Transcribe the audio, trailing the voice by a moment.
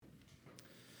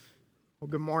Well,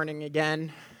 good morning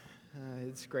again.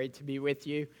 It's great to be with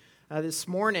you. This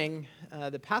morning,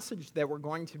 the passage that we're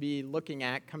going to be looking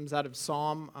at comes out of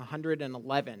Psalm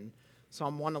 111,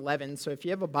 Psalm 111. So if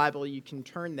you have a Bible, you can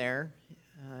turn there.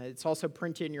 It's also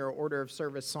printed in your order of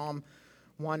service, Psalm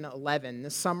 111.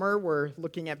 This summer, we're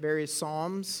looking at various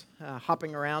psalms,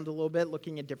 hopping around a little bit,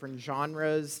 looking at different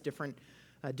genres, different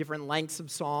lengths of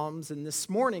psalms. And this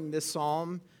morning, this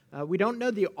psalm, we don't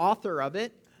know the author of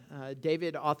it.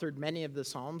 David authored many of the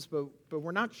Psalms, but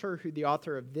we're not sure who the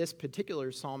author of this particular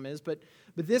psalm is. But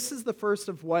this is the first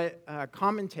of what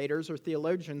commentators or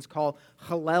theologians call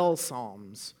Hallel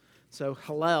Psalms. So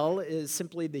Hallel is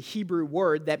simply the Hebrew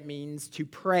word that means to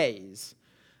praise.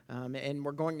 And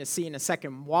we're going to see in a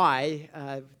second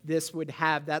why this would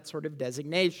have that sort of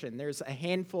designation. There's a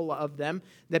handful of them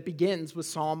that begins with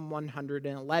Psalm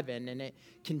 111, and it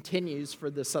continues for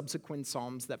the subsequent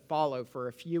psalms that follow for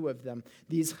a few of them.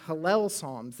 These Hallel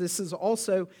Psalms, this is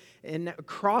also an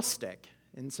acrostic.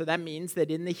 And so that means that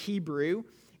in the Hebrew,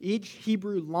 each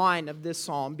Hebrew line of this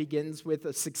psalm begins with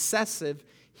a successive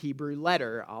Hebrew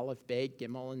letter, Aleph, Bet,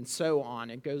 Gimel, and so on.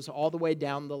 It goes all the way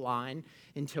down the line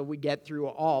until we get through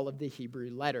all of the Hebrew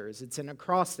letters. It's an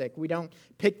acrostic. We don't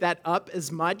pick that up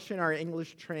as much in our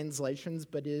English translations,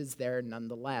 but it is there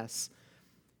nonetheless.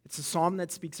 It's a psalm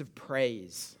that speaks of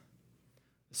praise,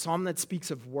 a psalm that speaks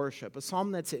of worship, a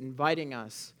psalm that's inviting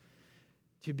us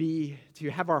to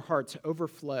have our hearts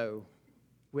overflow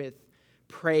with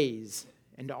praise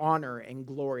and honor and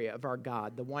glory of our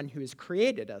God, the one who has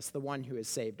created us, the one who has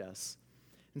saved us.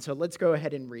 And so let's go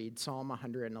ahead and read Psalm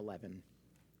 111.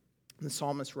 The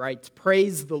psalmist writes,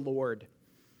 "Praise the Lord.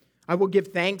 I will give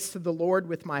thanks to the Lord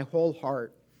with my whole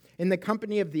heart, in the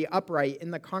company of the upright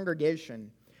in the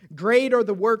congregation. Great are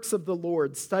the works of the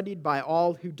Lord, studied by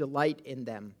all who delight in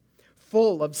them.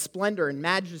 Full of splendor and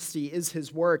majesty is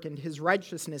his work, and his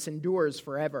righteousness endures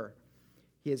forever.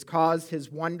 He has caused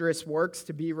his wondrous works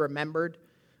to be remembered.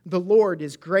 The Lord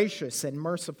is gracious and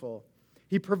merciful.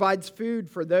 He provides food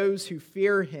for those who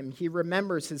fear him. He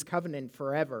remembers his covenant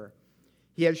forever.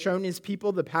 He has shown his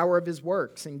people the power of his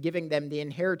works in giving them the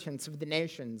inheritance of the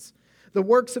nations. The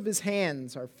works of his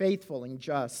hands are faithful and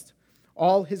just.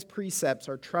 All his precepts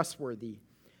are trustworthy.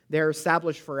 They are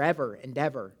established forever and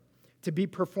ever, to be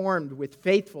performed with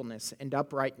faithfulness and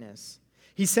uprightness.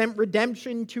 He sent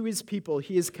redemption to his people.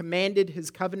 He has commanded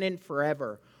his covenant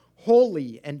forever.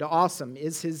 Holy and awesome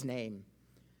is his name.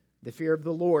 The fear of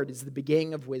the Lord is the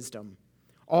beginning of wisdom.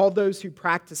 All those who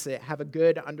practice it have a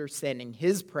good understanding.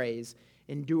 His praise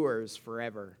endures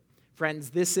forever."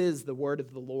 Friends, this is the word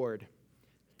of the Lord.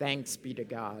 Thanks be to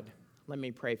God. Let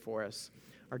me pray for us.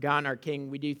 Our God and our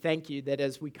King, we do thank you that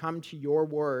as we come to your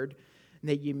word,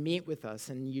 that you meet with us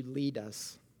and you lead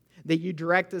us, that you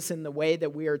direct us in the way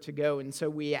that we are to go. And so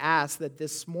we ask that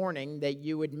this morning that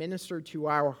you would minister to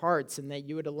our hearts and that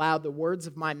you would allow the words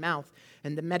of my mouth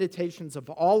and the meditations of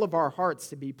all of our hearts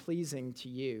to be pleasing to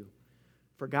you.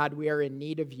 For God, we are in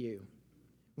need of you.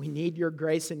 We need your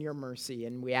grace and your mercy,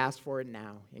 and we ask for it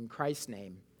now. In Christ's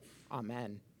name,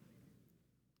 amen.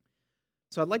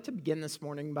 So I'd like to begin this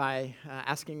morning by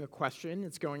asking a question.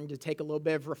 It's going to take a little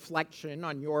bit of reflection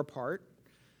on your part.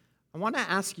 I want to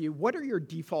ask you, what are your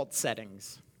default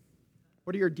settings?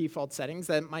 What are your default settings?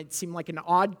 That might seem like an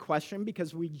odd question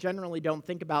because we generally don't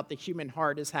think about the human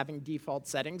heart as having default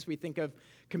settings. We think of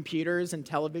computers and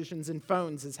televisions and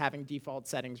phones as having default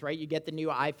settings, right? You get the new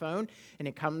iPhone and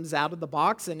it comes out of the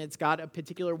box and it's got a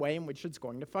particular way in which it's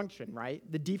going to function, right?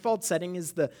 The default setting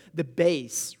is the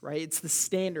base, right? It's the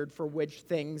standard for which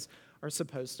things are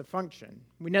supposed to function.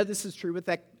 We know this is true with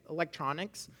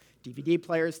electronics, DVD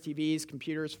players, TVs,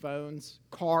 computers, phones,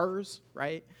 cars,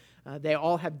 right? They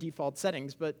all have default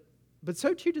settings, but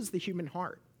so too does the human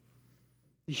heart,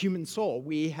 the human soul.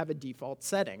 We have a default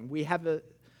setting. We have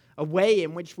a way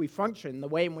in which we function, the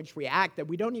way in which we act that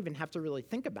we don't even have to really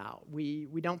think about. We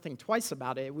don't think twice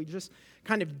about it. We just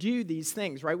kind of do these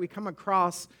things, right? We come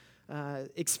across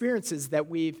experiences that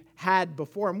we've had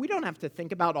before, and we don't have to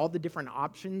think about all the different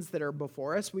options that are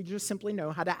before us. We just simply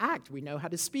know how to act. We know how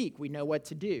to speak. We know what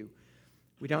to do.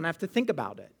 We don't have to think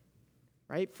about it,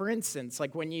 right? For instance,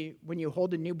 like when you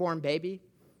hold a newborn baby,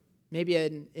 maybe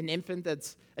an infant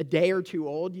that's a day or two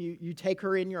old, you take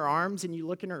her in your arms and you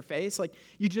look in her face, like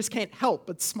you just can't help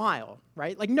but smile,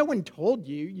 right? Like no one told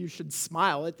you should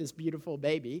smile at this beautiful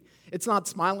baby. It's not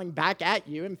smiling back at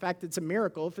you. In fact, it's a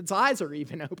miracle if its eyes are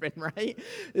even open, right?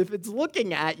 If it's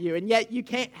looking at you, and yet you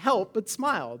can't help but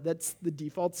smile. That's the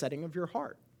default setting of your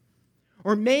heart.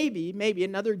 Or maybe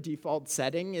another default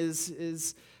setting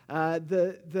is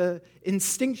the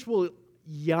instinctual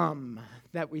yum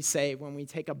that we say when we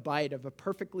take a bite of a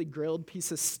perfectly grilled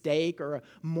piece of steak or a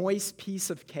moist piece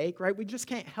of cake, right? We just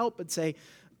can't help but say,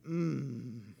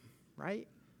 right?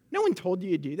 No one told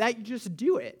you to do that. You just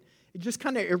do it. It just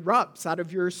kind of erupts out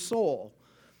of your soul.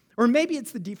 Or maybe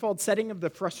it's the default setting of the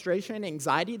frustration and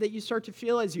anxiety that you start to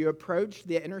feel as you approach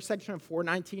the intersection of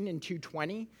 419 and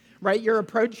 220, right? You're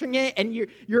approaching it and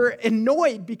you're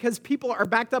annoyed because people are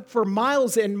backed up for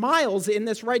miles and miles in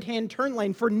this right-hand turn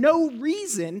lane for no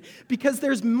reason because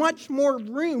there's much more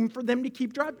room for them to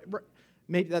keep driving.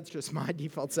 Maybe that's just my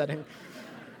default setting.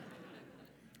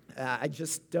 I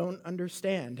just don't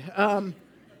understand.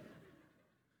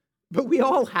 But we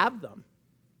all have them.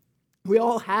 We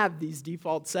all have these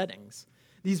default settings,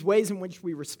 these ways in which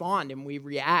we respond and we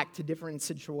react to different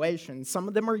situations. Some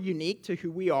of them are unique to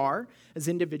who we are as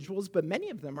individuals, but many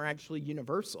of them are actually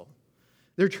universal.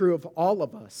 They're true of all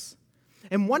of us.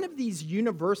 And one of these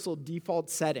universal default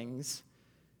settings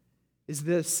is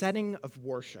the setting of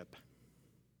worship.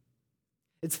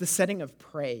 It's the setting of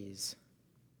praise.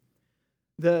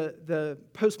 The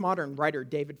postmodern writer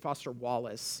David Foster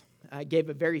Wallace gave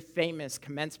a very famous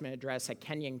commencement address at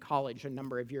Kenyon College a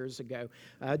number of years ago.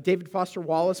 David Foster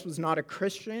Wallace was not a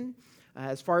Christian.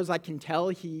 As far as I can tell,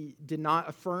 he did not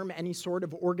affirm any sort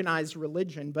of organized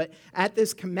religion. But at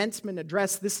this commencement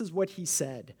address, this is what he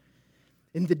said.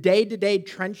 In the day-to-day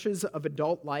trenches of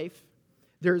adult life,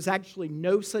 there is actually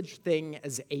no such thing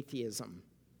as atheism.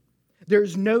 There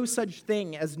is no such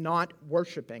thing as not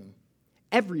worshiping.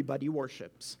 Everybody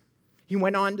worships. He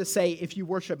went on to say, if you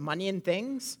worship money and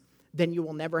things, then you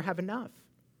will never have enough.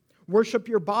 Worship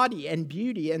your body and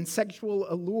beauty and sexual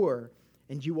allure,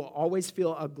 and you will always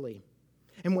feel ugly.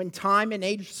 And when time and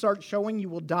age start showing, you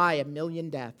will die a million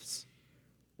deaths.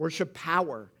 Worship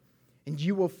power, and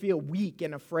you will feel weak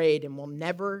and afraid and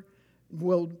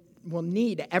will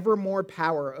need ever more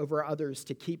power over others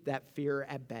to keep that fear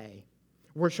at bay.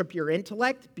 Worship your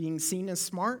intellect, being seen as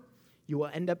smart, you will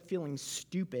end up feeling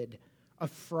stupid, a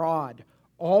fraud,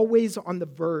 always on the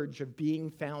verge of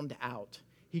being found out.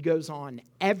 He goes on,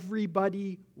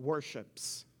 everybody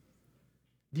worships.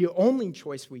 The only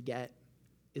choice we get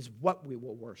is what we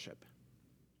will worship.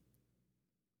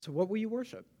 So what will you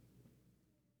worship?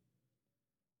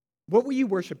 What will you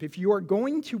worship? If you are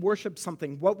going to worship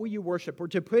something, what will you worship? Or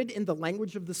to put it in the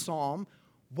language of the psalm,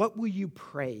 what will you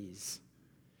praise?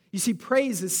 You see,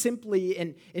 praise is simply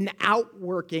an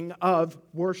outworking of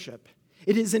worship.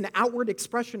 It is an outward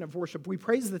expression of worship. We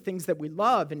praise the things that we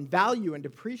love and value and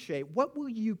appreciate. What will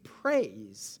you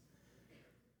praise?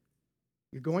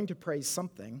 You're going to praise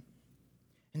something.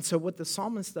 And so what the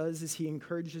psalmist does is he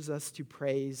encourages us to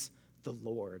praise the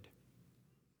Lord.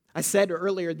 I said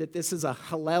earlier that this is a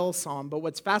Hallel psalm, but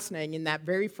what's fascinating in that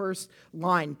very first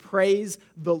line, praise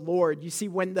the Lord. You see,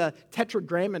 when the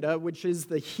tetragrammaton, which is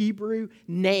the Hebrew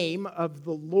name of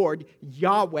the Lord,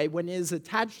 Yahweh, when it is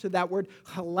attached to that word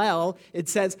Hallel, it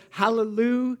says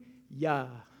hallelujah.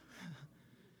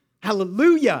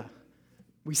 Hallelujah.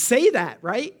 We say that,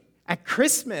 right? At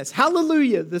Christmas,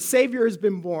 hallelujah, the Savior has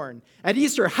been born. At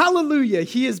Easter, hallelujah,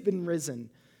 he has been risen.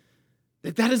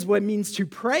 That is what it means to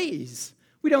praise.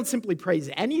 We don't simply praise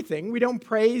anything. We don't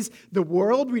praise the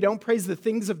world. We don't praise the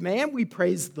things of man. We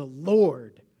praise the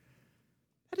Lord.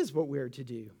 That is what we are to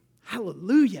do.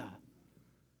 Hallelujah.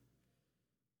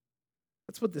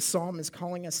 That's what the psalm is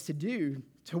calling us to do,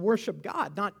 to worship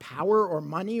God, not power or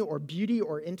money or beauty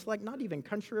or intellect, not even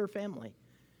country or family,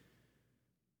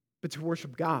 but to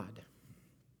worship God.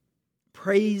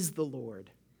 Praise the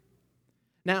Lord.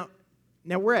 Now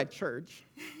we're at church.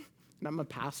 And I'm a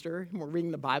pastor, and we're reading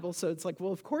the Bible, so it's like,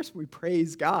 well, of course we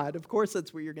praise God. Of course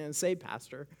that's what you're going to say,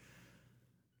 Pastor.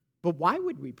 But why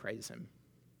would we praise him?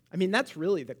 I mean, that's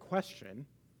really the question.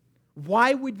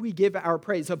 Why would we give our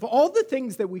praise? Of all the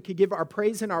things that we could give our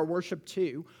praise and our worship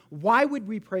to, why would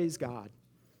we praise God?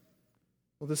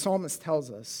 Well, the psalmist tells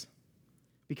us,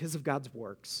 because of God's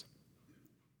works.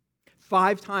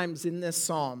 5 times in this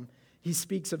psalm, he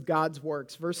speaks of God's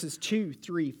works, verses 2,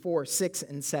 3, 4, 6,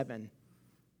 and 7.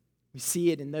 We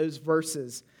see it in those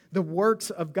verses. The works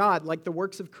of God, like the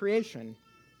works of creation.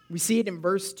 We see it in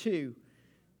verse 2.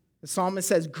 The psalmist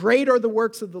says, great are the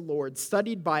works of the Lord,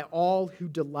 studied by all who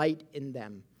delight in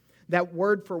them. That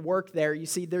word for work there, you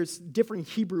see, there's different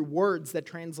Hebrew words that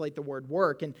translate the word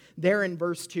work. And there in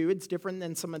verse 2, it's different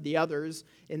than some of the others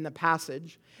in the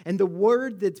passage. And the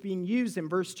word that's being used in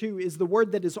verse 2 is the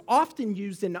word that is often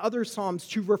used in other psalms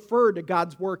to refer to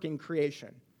God's work in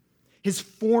creation. His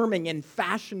forming and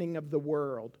fashioning of the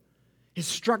world, his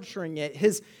structuring it,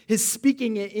 his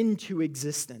speaking it into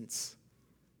existence.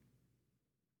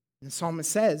 And the psalmist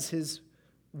says his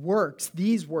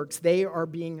these works, they are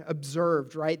being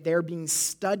observed, right? They're being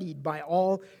studied by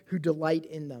all who delight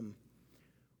in them.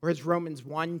 Or as Romans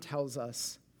 1 tells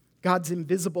us, God's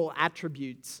invisible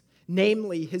attributes,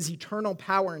 namely his eternal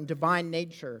power and divine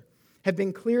nature, have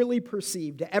been clearly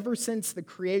perceived ever since the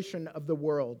creation of the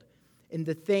world in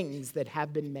the things that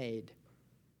have been made.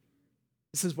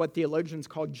 This is what theologians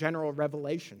call general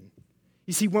revelation.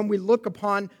 You see, when we look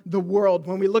upon the world,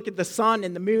 when we look at the sun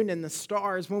and the moon and the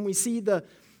stars, when we see the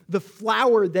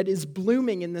flower that is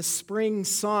blooming in the spring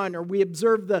sun, or we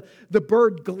observe the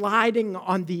bird gliding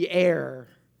on the air,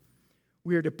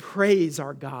 we are to praise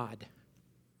our God,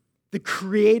 the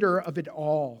creator of it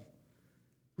all.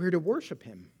 We are to worship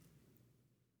him.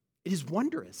 It is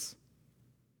wondrous.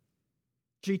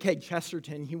 G.K.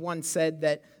 Chesterton, he once said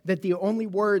that the only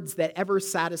words that ever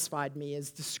satisfied me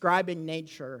as describing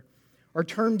nature are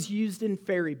terms used in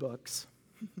fairy books.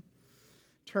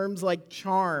 Terms like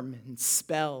charm and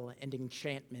spell and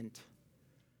enchantment.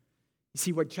 You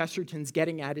see, what Chesterton's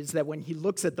getting at is that when he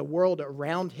looks at the world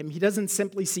around him, he doesn't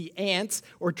simply see ants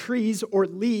or trees or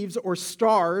leaves or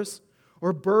stars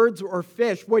or birds or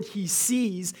fish. What he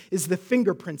sees is the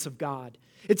fingerprints of God.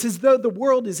 It's as though the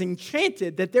world is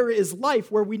enchanted that there is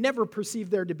life where we never perceived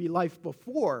there to be life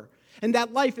before. And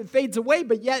that life, it fades away,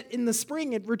 but yet in the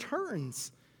spring it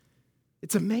returns.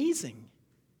 It's amazing.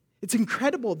 It's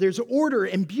incredible. There's order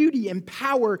and beauty and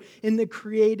power in the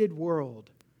created world.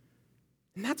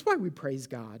 And that's why we praise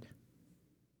God.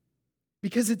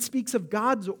 Because it speaks of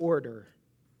God's order,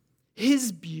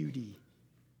 his beauty.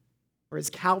 Or as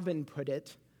Calvin put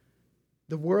it,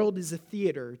 the world is a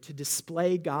theater to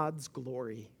display God's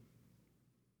glory.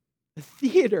 A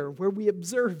theater where we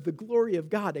observe the glory of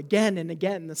God again and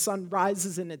again. The sun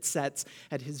rises and it sets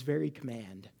at his very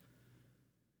command.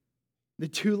 The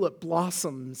tulip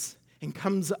blossoms and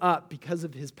comes up because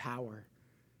of his power.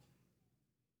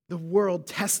 The world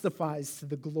testifies to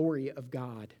the glory of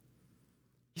God.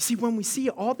 You see, when we see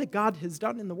all that God has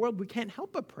done in the world, we can't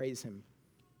help but praise him.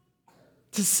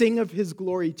 To sing of his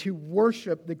glory, to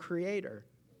worship the Creator.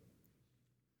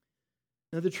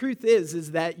 Now, the truth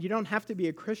is that you don't have to be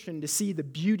a Christian to see the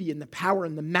beauty and the power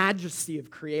and the majesty of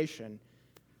creation.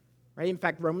 Right? In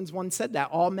fact, Romans 1 said that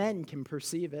all men can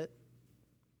perceive it.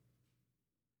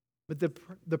 But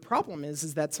the problem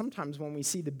is that sometimes when we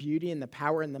see the beauty and the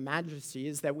power and the majesty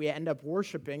is that we end up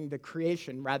worshiping the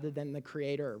creation rather than the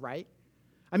Creator, right?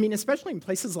 I mean, especially in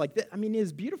places like this. I mean, it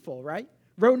is beautiful, right?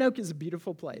 Roanoke is a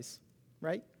beautiful place,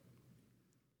 right?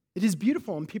 It is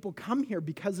beautiful, and people come here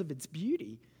because of its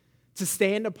beauty. To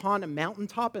stand upon a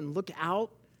mountaintop and look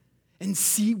out and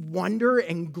see wonder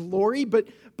and glory, but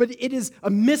it is a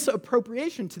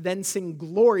misappropriation to then sing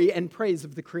glory and praise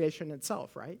of the creation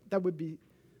itself, right?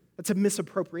 That's a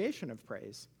misappropriation of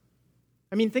praise.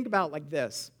 I mean, think about it like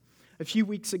this. A few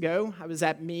weeks ago, I was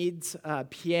at Mead's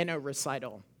piano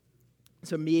recital.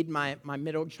 So Mead, my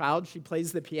middle child, she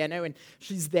plays the piano, and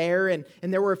she's there, and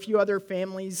there were a few other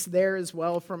families there as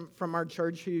well from our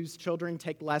church whose children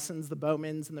take lessons, the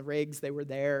Bowmans and the Riggs, they were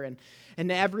there,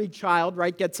 and every child,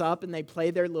 right, gets up, and they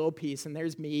play their little piece, and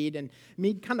there's Mead, and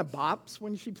Mead kind of bops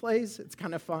when she plays. It's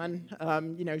kind of fun.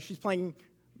 She's playing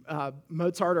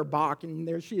Mozart or Bach, and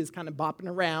there she is kind of bopping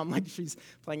around like she's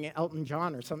playing Elton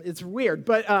John or something. It's weird,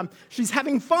 but she's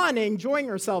having fun and enjoying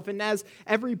herself, and as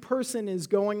every person is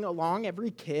going along,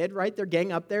 every kid, right, they're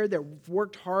getting up there, they've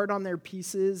worked hard on their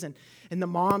pieces, and the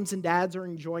moms and dads are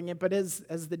enjoying it, but as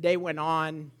the day went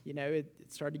on, it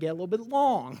started to get a little bit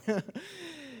long,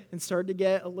 and started to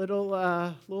get a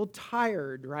little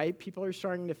tired, right? People are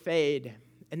starting to fade,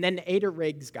 and then Ada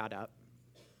Riggs got up.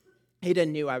 Ada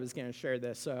knew I was going to share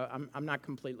this, so I'm not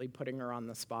completely putting her on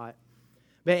the spot.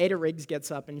 But Ada Riggs gets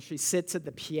up, and she sits at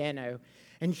the piano,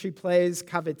 and she plays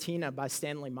Cavatina by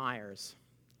Stanley Myers.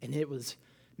 And it was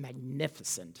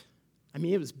magnificent. I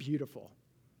mean, it was beautiful.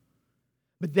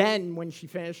 But then, when she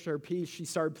finished her piece, she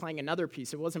started playing another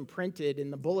piece. It wasn't printed in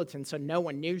the bulletin, so no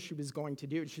one knew she was going to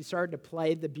do it. She started to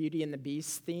play the Beauty and the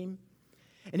Beast theme.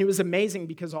 And it was amazing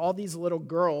because all these little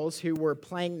girls who were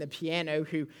playing the piano,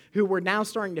 who were now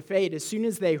starting to fade, as soon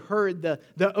as they heard the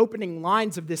opening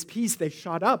lines of this piece, they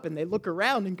shot up and they look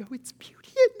around and go, "It's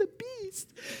Beauty and the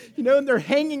Beast." And they're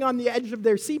hanging on the edge of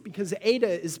their seat because Ada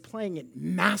is playing it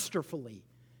masterfully.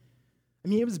 I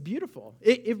mean, it was beautiful.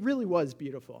 It really was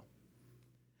beautiful.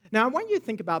 Now, I want you to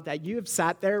think about that. You have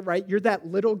sat there, right? You're that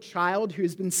little child who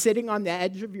has been sitting on the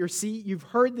edge of your seat. You've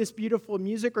heard this beautiful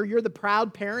music, or you're the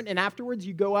proud parent, and afterwards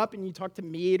you go up and you talk to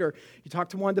Mead, or you talk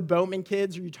to one of the Bowman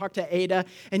kids, or you talk to Ada,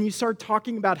 and you start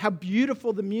talking about how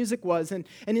beautiful the music was. And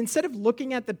instead of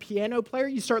looking at the piano player,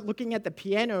 you start looking at the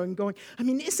piano and going, I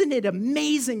mean, isn't it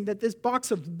amazing that this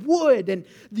box of wood and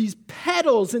these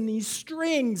pedals and these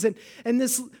strings and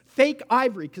this fake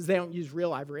ivory, because they don't use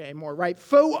real ivory anymore, right?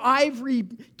 Faux ivory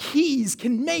keys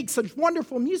can make such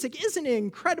wonderful music. Isn't it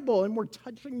incredible? And we're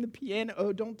touching the piano.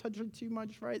 Oh, don't touch it too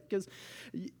much, right?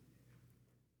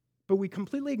 But we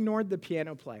completely ignored the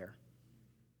piano player.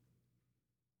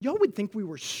 Y'all would think we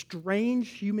were strange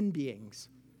human beings.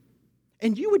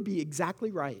 And you would be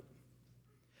exactly right.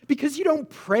 Because you don't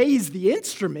praise the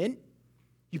instrument,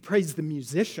 you praise the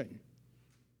musician.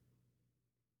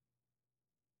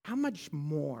 How much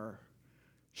more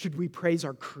should we praise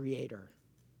our Creator?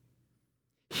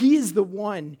 He is the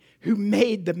one who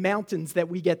made the mountains that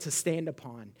we get to stand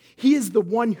upon. He is the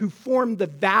one who formed the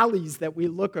valleys that we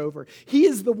look over. He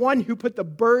is the one who put the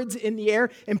birds in the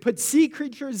air and put sea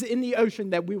creatures in the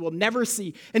ocean that we will never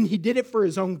see. And He did it for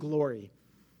His own glory.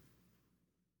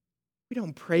 We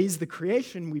don't praise the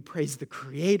creation, we praise the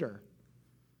Creator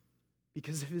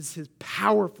because of His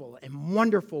powerful and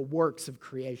wonderful works of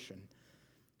creation.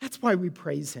 That's why we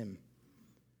praise Him.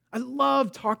 I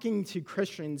love talking to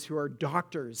Christians who are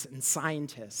doctors and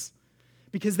scientists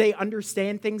because they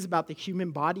understand things about the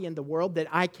human body and the world that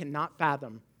I cannot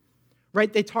fathom.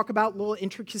 Right? They talk about little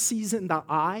intricacies in the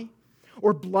eye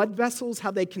or blood vessels, how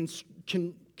they can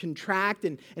contract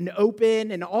and open,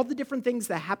 and all the different things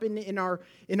that happen in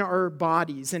our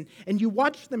bodies. And you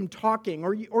watch them talking,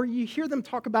 or you hear them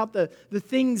talk about the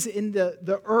things in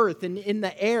the earth and in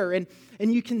the air, and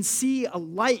you can see a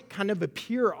light kind of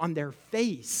appear on their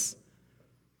face.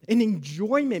 An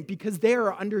enjoyment because they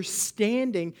are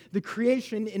understanding the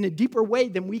creation in a deeper way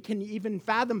than we can even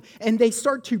fathom. And they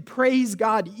start to praise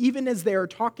God even as they are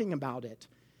talking about it.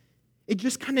 It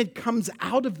just kind of comes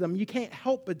out of them. You can't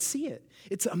help but see it.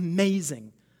 It's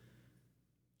amazing.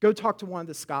 Go talk to one of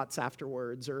the Scotts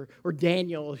afterwards, or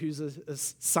Daniel, who's a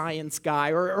science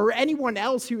guy, or anyone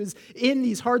else who is in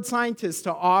these hard scientists,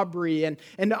 to Aubrey and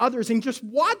others, and just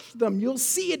watch them. You'll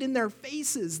see it in their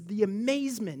faces, the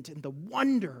amazement and the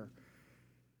wonder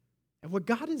at what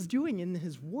God is doing in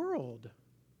His world.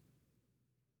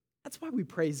 That's why we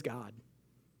praise God,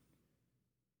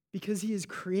 because He has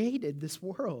created this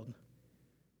world.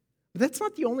 But that's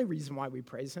not the only reason why we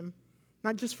praise Him.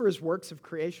 Not just for His works of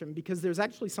creation, because there's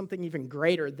actually something even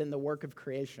greater than the work of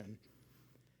creation.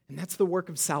 And that's the work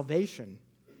of salvation.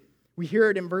 We hear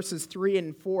it in verses 3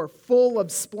 and 4. Full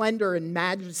of splendor and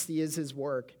majesty is His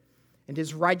work, and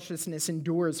His righteousness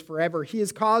endures forever. He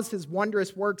has caused His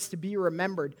wondrous works to be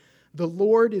remembered. The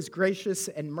Lord is gracious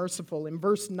and merciful. In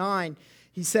verse 9,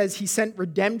 He says, He sent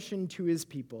redemption to His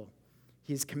people.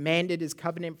 He has commanded His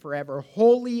covenant forever.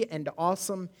 Holy and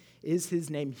awesome is His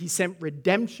name. He sent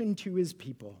redemption to His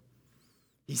people.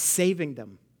 He's saving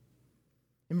them.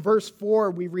 In verse 4,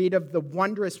 we read of the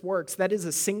wondrous works. That is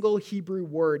a single Hebrew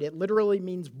word. It literally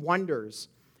means wonders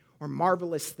or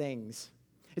marvelous things.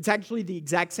 It's actually the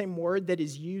exact same word that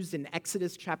is used in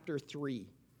Exodus chapter 3,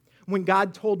 when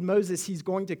God told Moses He's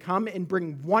going to come and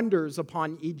bring wonders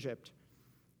upon Egypt.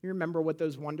 You remember what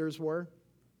those wonders were?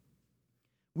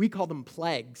 We call them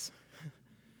plagues.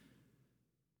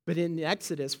 But in the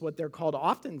Exodus, what they're called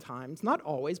oftentimes, not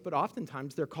always, but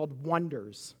oftentimes, they're called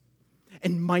wonders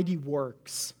and mighty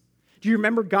works. Do you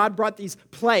remember God brought these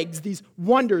plagues, these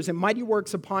wonders and mighty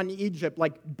works upon Egypt,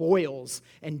 like boils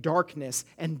and darkness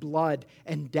and blood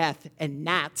and death and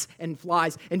gnats and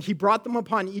flies, and He brought them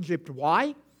upon Egypt.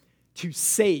 Why? To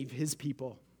save His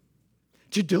people,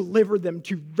 to deliver them,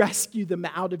 to rescue them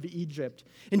out of Egypt,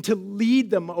 and to lead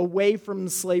them away from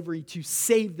slavery, to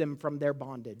save them from their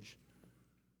bondage.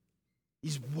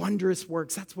 These wondrous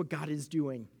works, that's what God is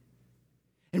doing.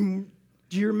 And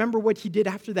do you remember what He did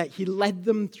after that? He led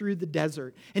them through the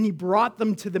desert, and He brought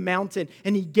them to the mountain,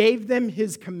 and He gave them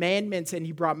His commandments, and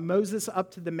He brought Moses up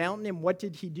to the mountain, and what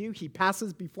did He do? He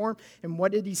passes before him, and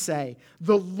what did He say?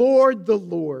 The Lord,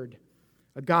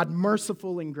 a God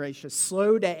merciful and gracious,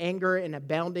 slow to anger and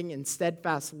abounding in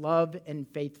steadfast love and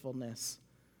faithfulness.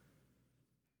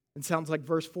 It sounds like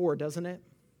verse 4, doesn't it?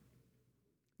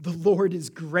 The Lord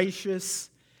is gracious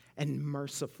and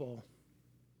merciful.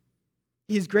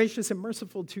 He is gracious and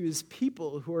merciful to His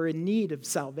people who are in need of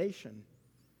salvation.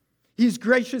 He is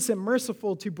gracious and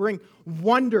merciful to bring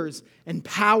wonders and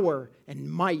power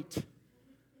and might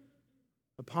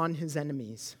upon His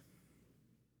enemies.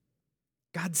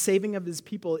 God's saving of His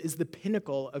people is the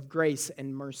pinnacle of grace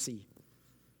and mercy.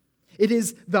 It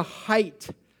is the height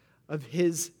of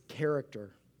his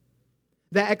character.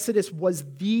 The Exodus was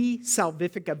the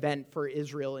salvific event for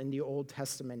Israel in the Old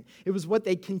Testament. It was what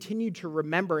they continued to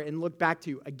remember and look back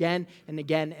to again and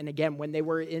again and again when they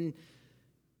were in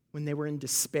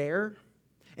despair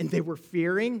and they were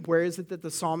fearing. Where is it that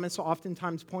the psalmists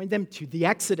oftentimes point them? To the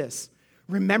Exodus.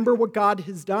 Remember what God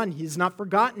has done. He has not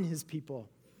forgotten his people.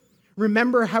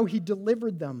 Remember how he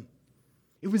delivered them.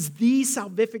 It was the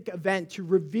salvific event to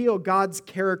reveal God's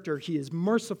character. He is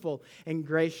merciful and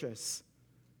gracious.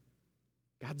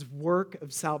 God's work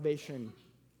of salvation.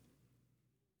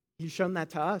 He's shown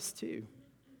that to us too.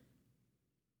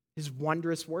 His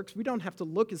wondrous works. We don't have to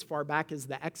look as far back as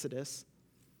the Exodus.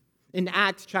 In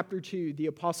Acts chapter 2, the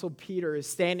Apostle Peter is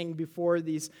standing before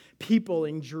these people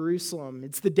in Jerusalem.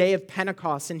 It's the day of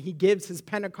Pentecost, and he gives his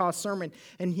Pentecost sermon,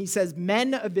 and he says,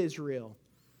 "Men of Israel,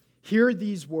 hear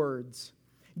these words.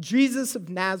 Jesus of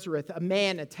Nazareth, a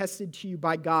man attested to you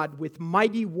by God with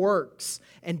mighty works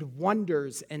and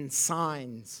wonders and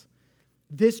signs.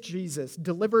 This Jesus,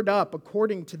 delivered up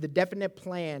according to the definite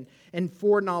plan and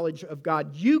foreknowledge of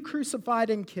God, you crucified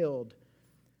and killed,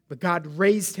 but God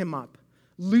raised him up,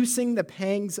 loosing the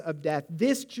pangs of death.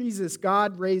 This Jesus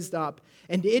God raised up,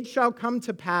 and it shall come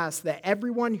to pass that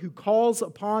everyone who calls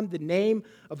upon the name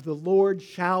of the Lord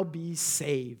shall be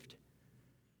saved."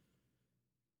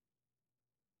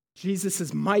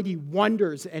 Jesus' mighty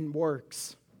wonders and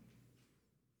works.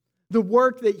 The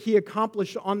work that he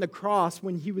accomplished on the cross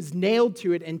when he was nailed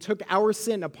to it and took our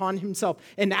sin upon himself,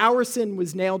 and our sin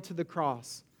was nailed to the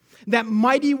cross. That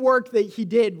mighty work that he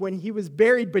did when he was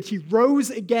buried, but he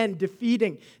rose again,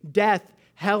 defeating death,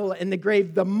 hell, and the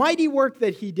grave. The mighty work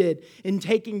that he did in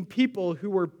taking people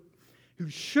who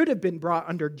should have been brought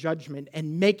under judgment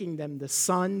and making them the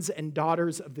sons and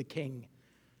daughters of the King.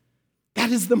 That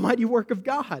is the mighty work of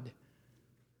God.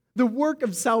 The work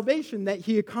of salvation that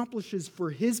he accomplishes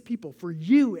for his people, for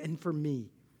you and for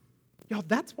me. Y'all,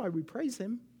 that's why we praise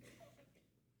him.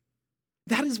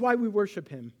 That is why we worship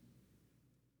him.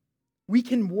 We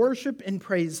can worship and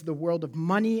praise the world of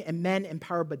money and men and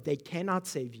power, but they cannot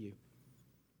save you.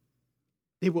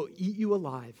 They will eat you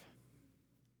alive.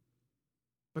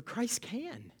 But Christ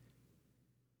can.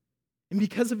 And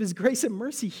because of his grace and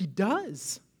mercy, he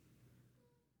does.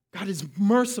 God is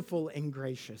merciful and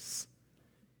gracious.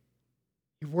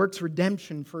 He works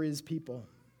redemption for his people.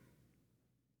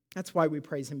 That's why we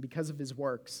praise him, because of his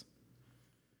works.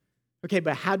 Okay,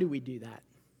 but how do we do that?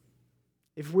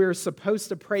 If we're supposed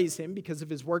to praise him because of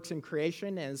his works in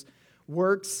creation, as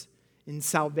works in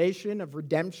salvation, of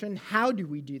redemption, how do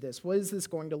we do this? What is this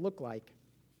going to look like?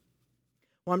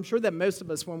 Well, I'm sure that most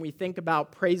of us, when we think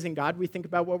about praising God, we think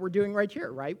about what we're doing right here,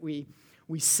 right? We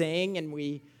sing and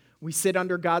we sit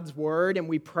under God's word and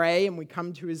we pray and we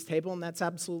come to his table, and that's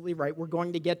absolutely right. We're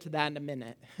going to get to that in a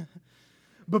minute.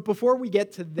 But before we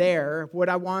get to there, what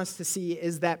I want us to see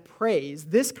is that praise,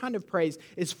 this kind of praise,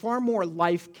 is far more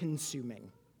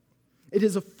life-consuming. It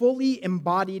is a fully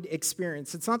embodied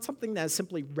experience. It's not something that is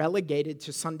simply relegated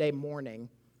to Sunday morning.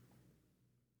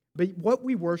 But what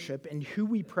we worship and who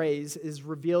we praise is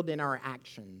revealed in our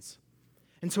actions.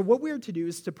 And so what we are to do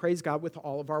is to praise God with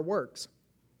all of our works.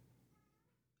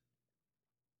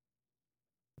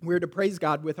 We're to praise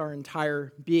God with our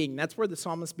entire being. That's where the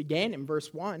psalmist began in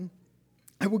verse 1.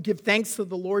 I will give thanks to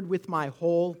the Lord with my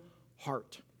whole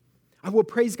heart. I will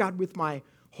praise God with my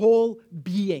whole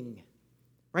being,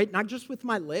 right? Not just with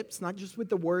my lips, not just with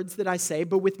the words that I say,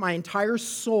 but with my entire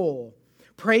soul.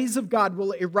 Praise of God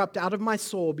will erupt out of my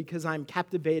soul because I am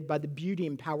captivated by the beauty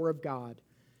and power of God.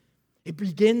 It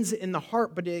begins in the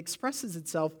heart, but it expresses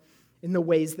itself in the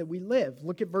ways that we live.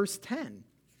 Look at verse 10.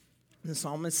 The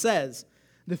psalmist says,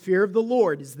 "The fear of the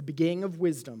Lord is the beginning of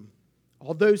wisdom.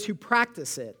 All those who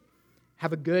practice it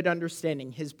have a good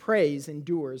understanding. His praise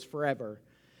endures forever."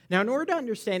 Now, in order to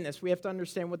understand this, we have to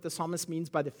understand what the psalmist means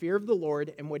by the fear of the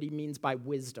Lord and what he means by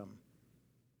wisdom.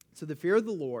 So the fear of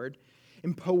the Lord,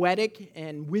 in poetic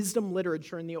and wisdom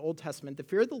literature in the Old Testament, the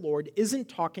fear of the Lord isn't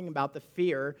talking about the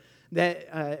fear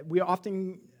that we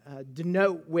often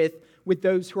denote with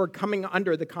those who are coming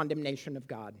under the condemnation of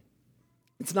God.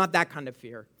 It's not that kind of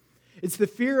fear. It's the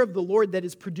fear of the Lord that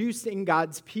is produced in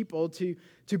God's people to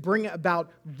bring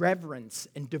about reverence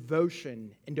and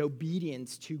devotion and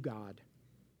obedience to God.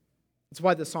 That's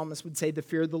why the psalmist would say the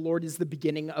fear of the Lord is the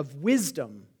beginning of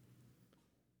wisdom.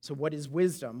 So what is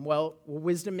wisdom? Well,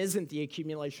 wisdom isn't the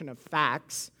accumulation of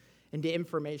facts and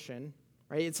information,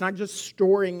 right? It's not just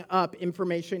storing up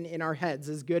information in our heads,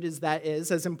 as good as that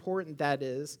is, as important that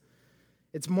is.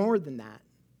 It's more than that.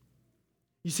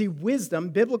 You see, wisdom,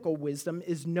 biblical wisdom,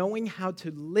 is knowing how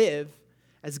to live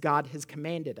as God has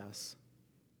commanded us.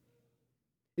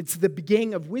 It's the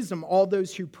beginning of wisdom. All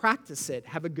those who practice it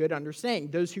have a good understanding.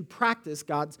 Those who practice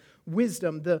God's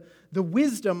wisdom, the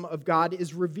wisdom of God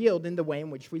is revealed in the way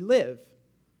in which we live.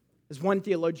 As one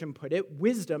theologian put it,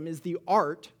 wisdom is the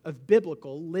art of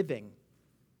biblical living.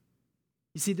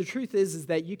 You see, the truth is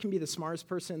that you can be the smartest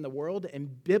person in the world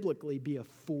and biblically be a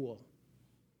fool.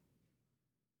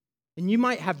 And you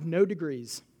might have no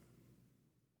degrees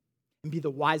and be the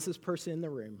wisest person in the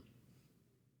room.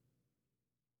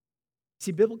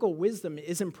 See, biblical wisdom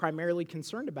isn't primarily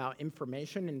concerned about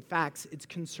information and facts. It's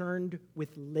concerned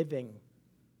with living.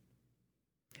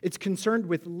 It's concerned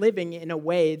with living in a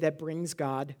way that brings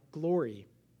God glory,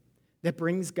 that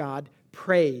brings God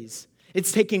praise.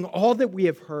 It's taking all that we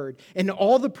have heard and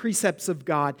all the precepts of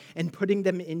God and putting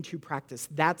them into practice.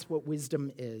 That's what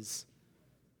wisdom is.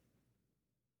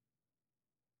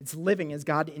 It's living as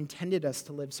God intended us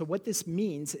to live. So what this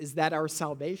means is that our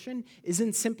salvation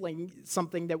isn't simply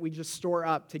something that we just store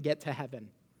up to get to heaven.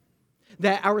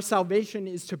 That our salvation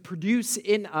is to produce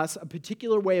in us a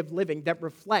particular way of living that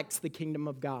reflects the kingdom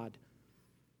of God.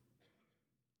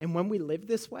 And when we live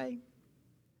this way,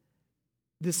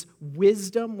 this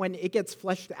wisdom, when it gets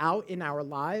fleshed out in our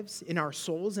lives, in our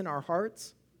souls, in our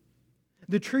hearts,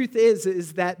 the truth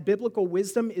is that biblical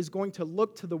wisdom is going to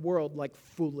look to the world like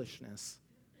foolishness.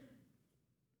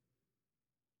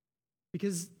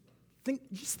 Because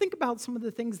just think about some of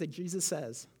the things that Jesus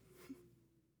says.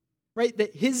 Right?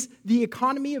 That the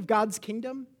economy of God's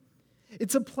kingdom,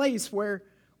 it's a place where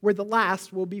the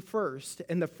last will be first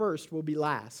and the first will be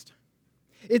last.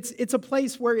 It's a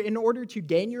place where in order to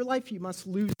gain your life, you must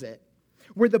lose it.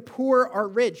 Where the poor are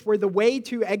rich, where the way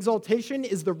to exaltation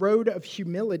is the road of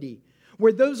humility.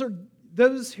 Where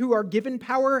those who are given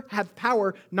power have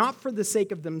power not for the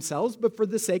sake of themselves, but for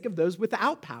the sake of those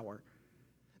without power.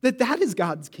 That is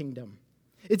God's kingdom.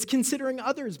 It's considering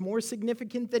others more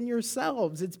significant than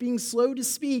yourselves. It's being slow to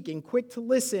speak and quick to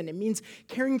listen. It means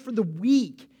caring for the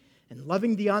weak and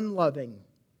loving the unloving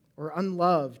or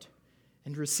unloved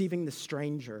and receiving the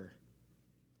stranger.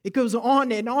 It goes on,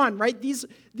 right? These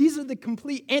are the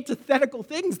complete antithetical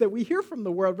things that we hear from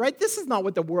the world, right? This is not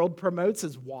what the world promotes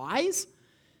as wise.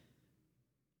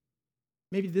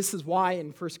 Maybe this is why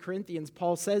in 1 Corinthians,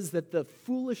 Paul says that the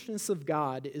foolishness of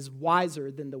God is wiser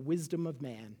than the wisdom of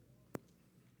man.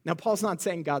 Now, Paul's not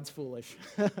saying God's foolish.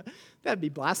 That'd be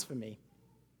blasphemy.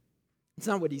 It's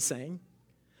not what he's saying.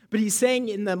 But he's saying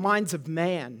in the minds of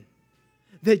man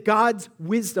that God's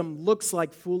wisdom looks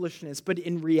like foolishness, but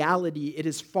in reality, it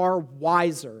is far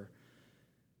wiser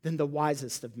than the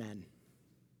wisest of men.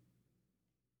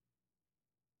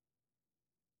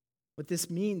 What this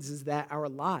means is that our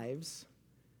lives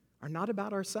are not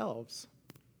about ourselves.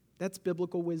 That's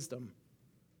biblical wisdom.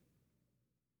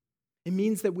 It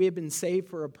means that we have been saved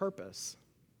for a purpose.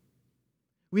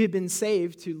 We have been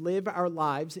saved to live our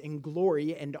lives in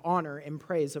glory and honor and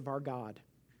praise of our God.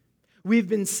 We've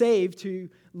been saved to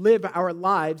live our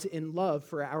lives in love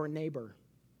for our neighbor.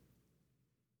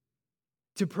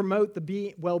 To promote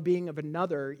the well-being of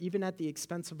another, even at the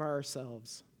expense of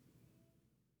ourselves.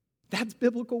 That's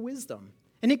biblical wisdom.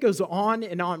 And it goes on,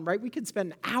 right? We could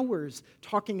spend hours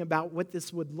talking about what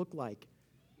this would look like.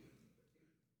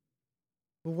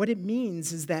 But what it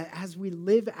means is that as we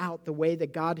live out the way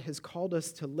that God has called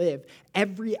us to live,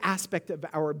 every aspect of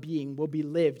our being will be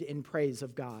lived in praise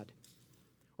of God.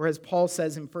 Or as Paul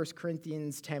says in 1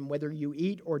 Corinthians 10, whether you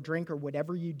eat or drink or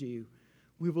whatever you do,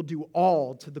 we will do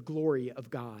all to the glory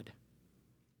of God.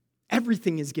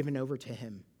 Everything is given over to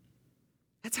him.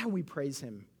 That's how we praise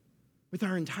him. With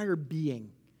our entire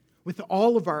being, with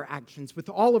all of our actions, with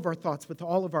all of our thoughts, with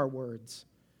all of our words.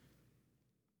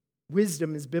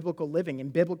 Wisdom is biblical living,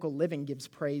 and biblical living gives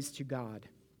praise to God.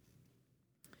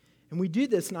 And we do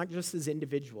this not just as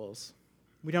individuals.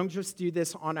 We don't just do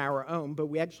this on our own, but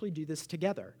we actually do this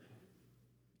together.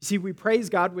 You see, we praise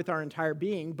God with our entire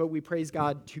being, but we praise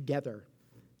God together.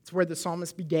 It's where the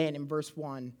psalmist began in verse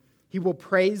 1. He will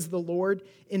praise the Lord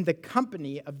in the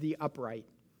company of the upright.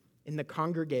 In the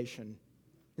congregation.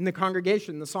 In the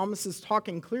congregation, the psalmist is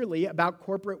talking clearly about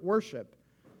corporate worship.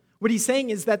 What he's saying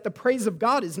is that the praise of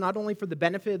God is not only for the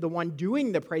benefit of the one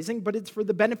doing the praising, but it's for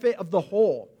the benefit of the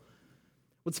whole.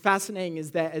 What's fascinating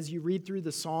is that as you read through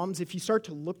the Psalms, if you start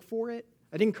to look for it,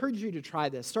 I'd encourage you to try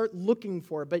this. Start looking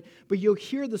for it, but you'll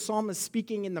hear the psalmist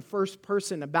speaking in the first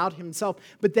person about himself.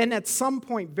 But then at some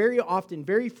point, very often,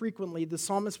 very frequently, the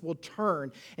psalmist will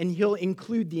turn and he'll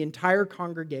include the entire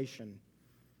congregation.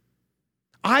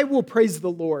 I will praise the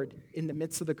Lord in the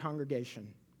midst of the congregation.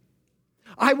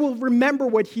 I will remember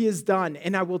what he has done,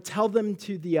 and I will tell them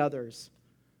to the others.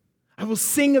 I will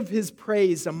sing of his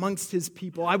praise amongst his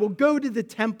people. I will go to the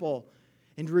temple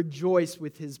and rejoice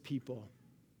with his people.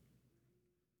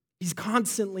 He's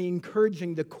constantly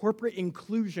encouraging the corporate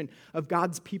inclusion of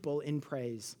God's people in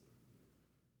praise.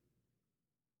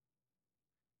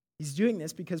 He's doing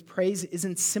this because praise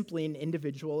isn't simply an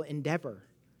individual endeavor.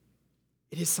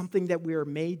 It is something that we are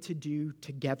made to do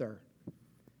together.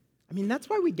 I mean, that's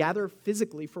why we gather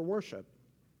physically for worship.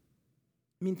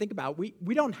 I mean, think about it.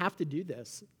 We don't have to do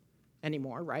this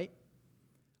anymore, right?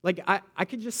 Like, I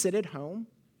could just sit at home,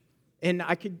 and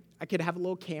I could have a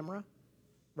little camera,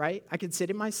 right? I could sit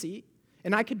in my seat,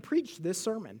 and I could preach this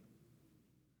sermon,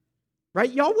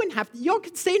 right? Y'all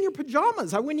could stay in your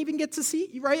pajamas. I wouldn't even get to see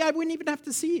you, right? I wouldn't even have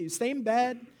to see you. Stay in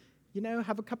bed,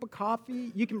 have a cup of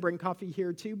coffee. You can bring coffee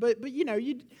here too, but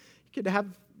you could have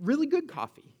really good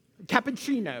coffee,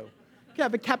 cappuccino. You could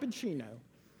have a cappuccino,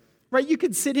 right? You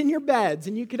could sit in your beds,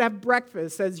 and you could have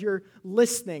breakfast as you're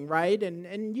listening, right?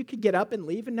 And you could get up and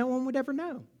leave, and no one would ever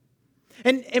know.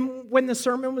 And when the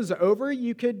sermon was over,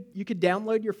 you could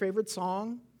download your favorite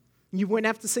song. You wouldn't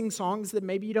have to sing songs that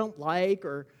maybe you don't like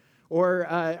or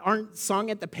aren't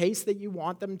sung at the pace that you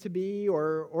want them to be,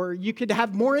 or you could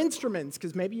have more instruments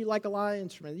because maybe you like a lot of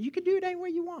instruments. You could do it any way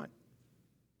you want,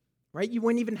 right? You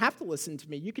wouldn't even have to listen to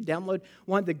me. You could download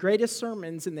one of the greatest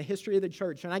sermons in the history of the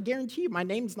church, and I guarantee you my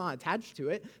name's not attached to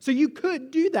it, so you could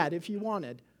do that if you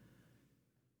wanted.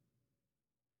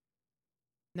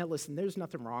 Now listen, there's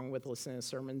nothing wrong with listening to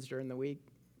sermons during the week.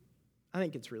 I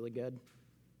think it's really good.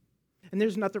 And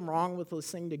there's nothing wrong with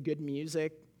listening to good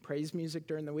music, praise music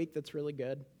during the week. That's really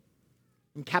good.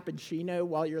 And cappuccino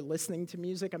while you're listening to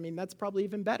music, I mean, that's probably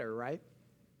even better, right?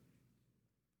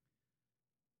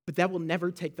 But that will never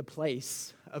take the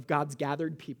place of God's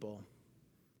gathered people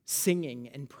singing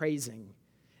and praising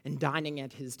and dining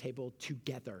at his table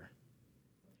together.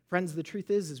 Friends, the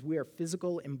truth is we are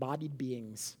physical, embodied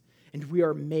beings, and we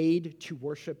are made to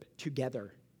worship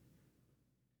together.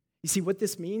 You see, what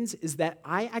this means is that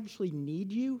I actually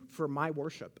need you for my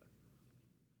worship.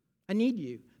 I need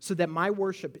you so that my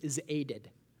worship is aided.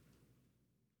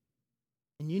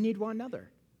 And you need one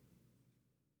another.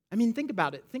 I mean, think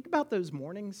about it. Think about those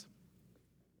mornings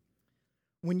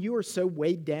when you are so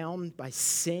weighed down by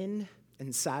sin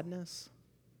and sadness,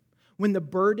 when the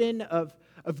burden of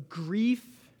grief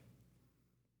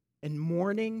and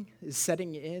mourning is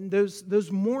setting in,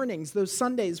 those mornings, those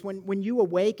Sundays when you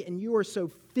awake and you are so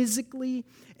physically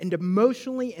and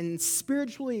emotionally and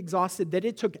spiritually exhausted that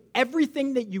it took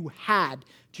everything that you had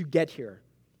to get here.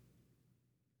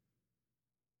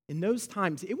 In those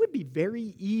times, it would be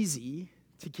very easy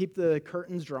to keep the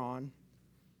curtains drawn,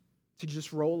 to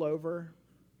just roll over,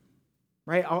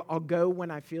 right? I'll go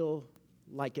when I feel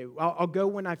like it. I'll go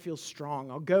when I feel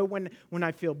strong. I'll go when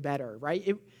I feel better,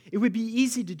 right? It would be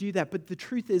easy to do that, but the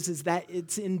truth is that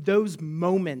it's in those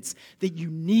moments that you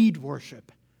need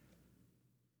worship.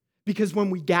 Because when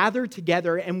we gather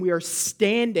together and we are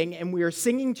standing and we are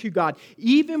singing to God,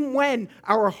 even when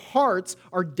our hearts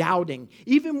are doubting,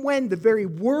 even when the very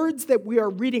words that we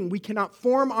are reading we cannot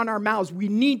form on our mouths, we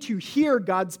need to hear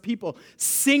God's people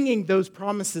singing those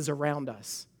promises around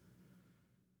us.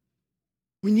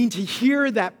 We need to hear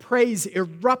that praise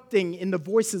erupting in the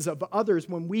voices of others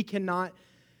when we cannot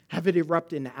have it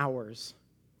erupt in ours.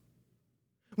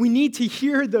 We need to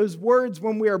hear those words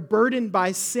when we are burdened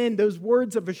by sin, those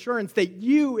words of assurance that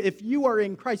you, if you are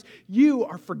in Christ, you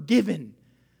are forgiven.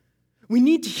 We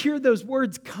need to hear those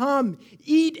words, come,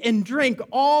 eat and drink,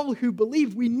 all who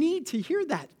believe. We need to hear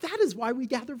that. That is why we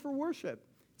gather for worship.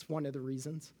 It's one of the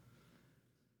reasons.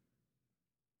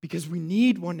 Because we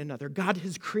need one another. God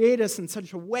has created us in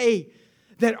such a way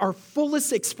that our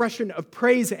fullest expression of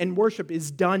praise and worship is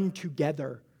done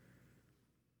together.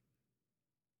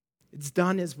 It's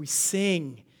done as we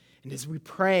sing and as we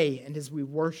pray and as we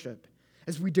worship,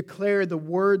 as we declare the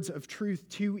words of truth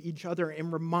to each other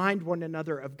and remind one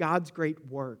another of God's great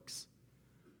works.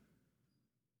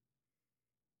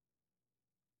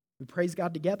 We praise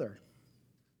God together.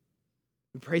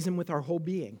 We praise Him with our whole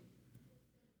being.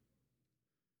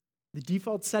 The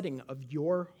default setting of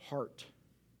your heart,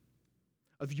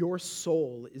 of your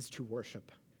soul, is to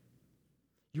worship.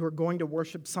 You are going to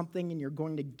worship something and you're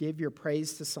going to give your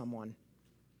praise to someone.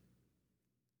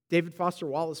 David Foster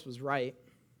Wallace was right,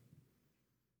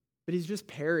 but he's just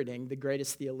parroting the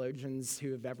greatest theologians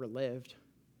who have ever lived.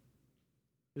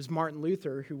 It was Martin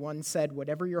Luther who once said,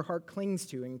 "Whatever your heart clings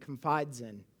to and confides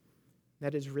in,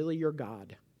 that is really your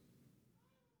God."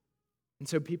 And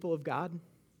so, people of God,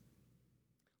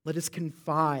 let us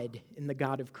confide in the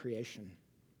God of creation.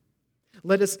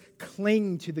 Let us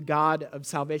cling to the God of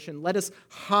salvation. Let us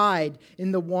hide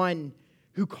in the one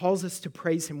who calls us to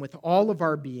praise Him with all of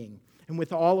our being and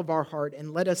with all of our heart.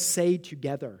 And let us say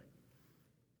together,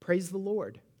 Praise the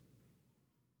Lord.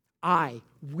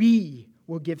 We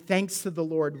will give thanks to the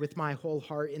Lord with my whole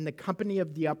heart in the company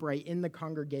of the upright in the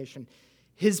congregation.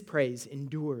 His praise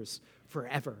endures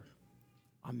forever.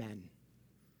 Amen.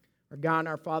 Our God and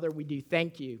our Father, we do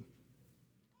thank you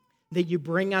that you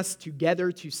bring us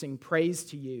together to sing praise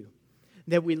to you,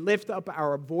 that we lift up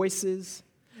our voices,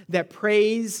 that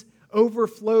praise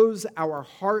overflows our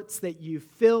hearts, that you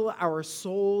fill our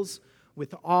souls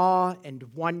with awe and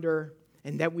wonder,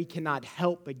 and that we cannot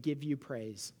help but give you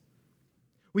praise.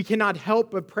 We cannot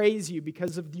help but praise you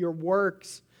because of your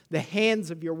works, the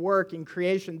hands of your work in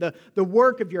creation, the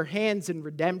work of your hands in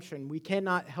redemption. We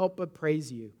cannot help but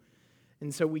praise you.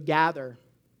 And so we gather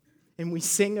and we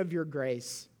sing of your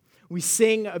grace. We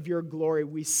sing of your glory.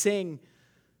 We sing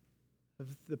of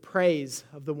the praise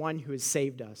of the one who has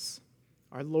saved us,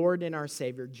 our Lord and our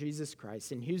Savior, Jesus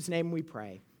Christ, in whose name we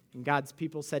pray. And God's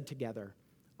people said together,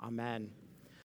 Amen.